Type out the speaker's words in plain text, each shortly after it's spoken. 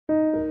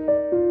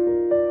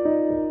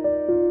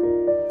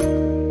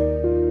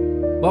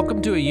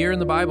Welcome to A Year in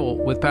the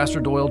Bible with Pastor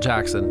Doyle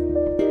Jackson.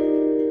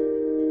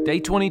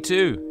 Day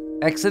 22,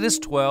 Exodus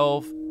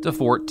 12 to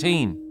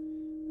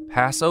 14,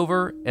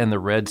 Passover and the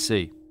Red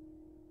Sea.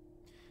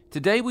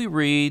 Today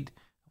we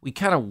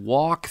kind of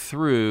walk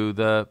through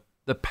the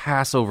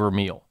Passover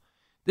meal.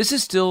 This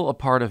is still a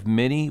part of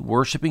many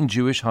worshiping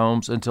Jewish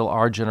homes until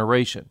our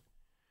generation.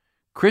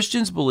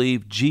 Christians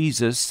believe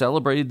Jesus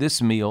celebrated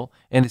this meal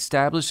and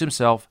established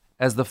himself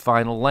as the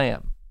final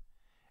lamb.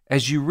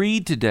 As you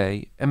read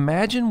today,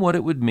 imagine what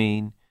it would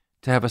mean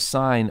to have a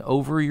sign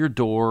over your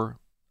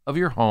door of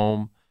your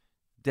home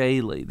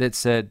daily that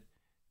said,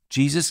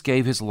 Jesus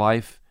gave his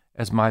life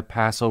as my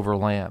Passover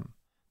lamb,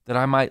 that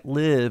I might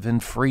live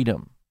in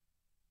freedom.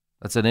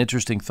 That's an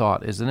interesting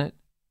thought, isn't it?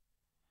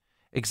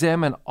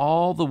 Examine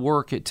all the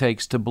work it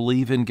takes to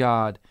believe in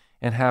God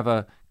and have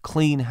a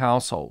clean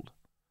household.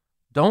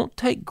 Don't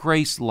take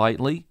grace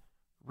lightly.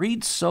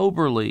 Read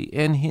soberly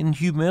and in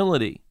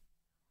humility.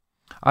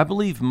 I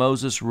believe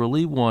Moses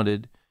really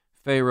wanted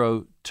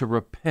Pharaoh to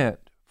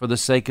repent for the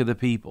sake of the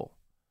people.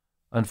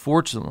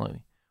 Unfortunately,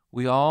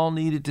 we all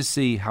needed to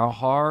see how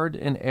hard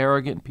and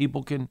arrogant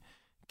people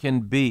can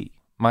be,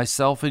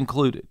 myself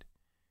included.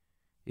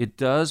 It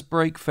does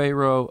break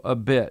Pharaoh a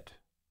bit,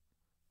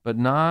 but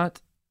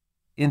not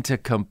into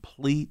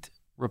complete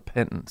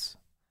repentance.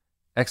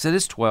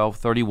 Exodus 12,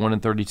 31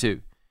 and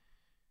 32.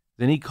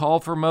 Then he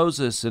called for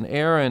Moses and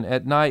Aaron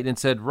at night and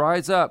said,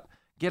 "Rise up,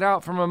 get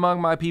out from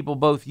among my people,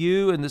 both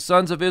you and the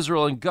sons of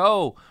Israel, and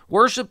go,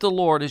 worship the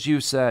Lord as you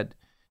said.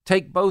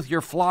 Take both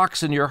your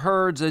flocks and your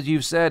herds as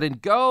you've said,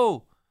 and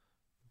go.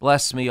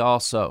 Bless me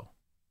also."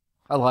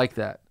 I like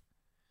that.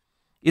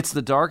 It's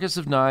the darkest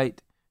of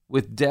night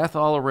with death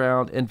all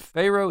around, and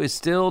Pharaoh is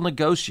still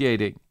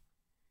negotiating.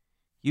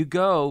 You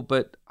go,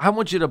 but I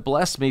want you to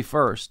bless me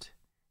first.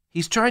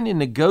 He's trying to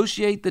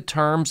negotiate the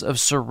terms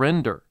of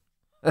surrender.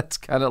 That's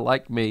kind of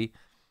like me.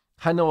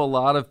 I know a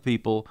lot of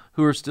people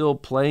who are still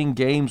playing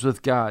games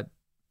with God.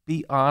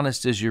 Be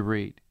honest as you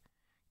read.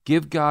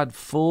 Give God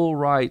full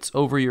rights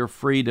over your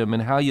freedom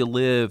and how you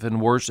live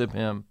and worship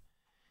him.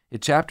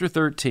 In chapter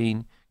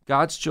 13,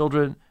 God's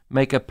children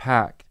make a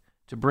pact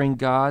to bring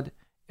God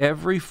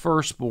every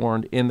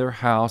firstborn in their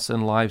house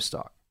and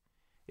livestock.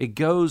 It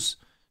goes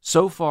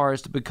so far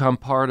as to become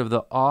part of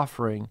the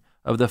offering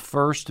of the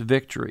first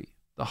victory,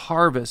 the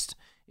harvest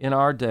in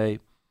our day.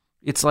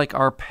 It's like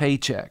our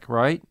paycheck,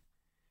 right?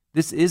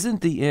 This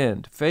isn't the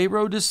end.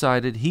 Pharaoh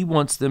decided he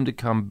wants them to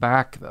come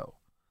back, though.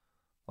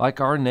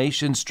 Like our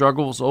nation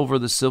struggles over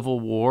the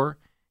Civil War,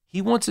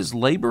 he wants his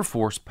labor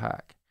force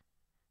back.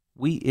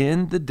 We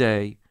end the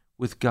day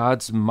with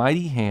God's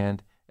mighty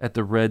hand at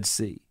the Red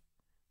Sea,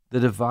 the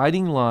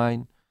dividing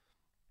line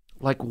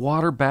like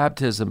water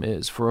baptism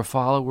is for a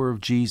follower of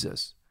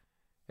Jesus.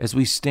 As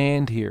we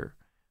stand here,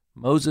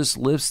 Moses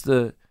lifts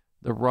the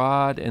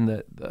rod and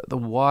the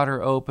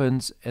water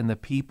opens and the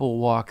people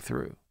walk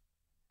through.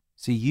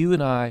 See, you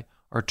and I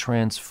are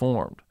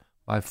transformed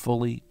by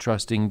fully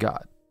trusting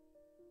God.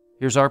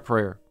 Here's our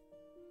prayer.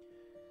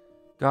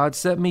 God,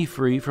 set me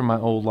free from my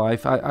old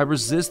life. I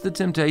resist the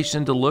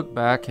temptation to look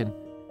back, and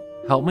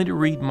help me to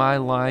read my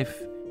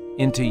life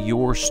into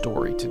your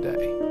story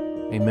today.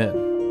 Amen.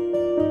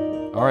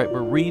 All right,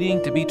 we're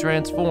reading to be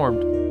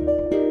transformed.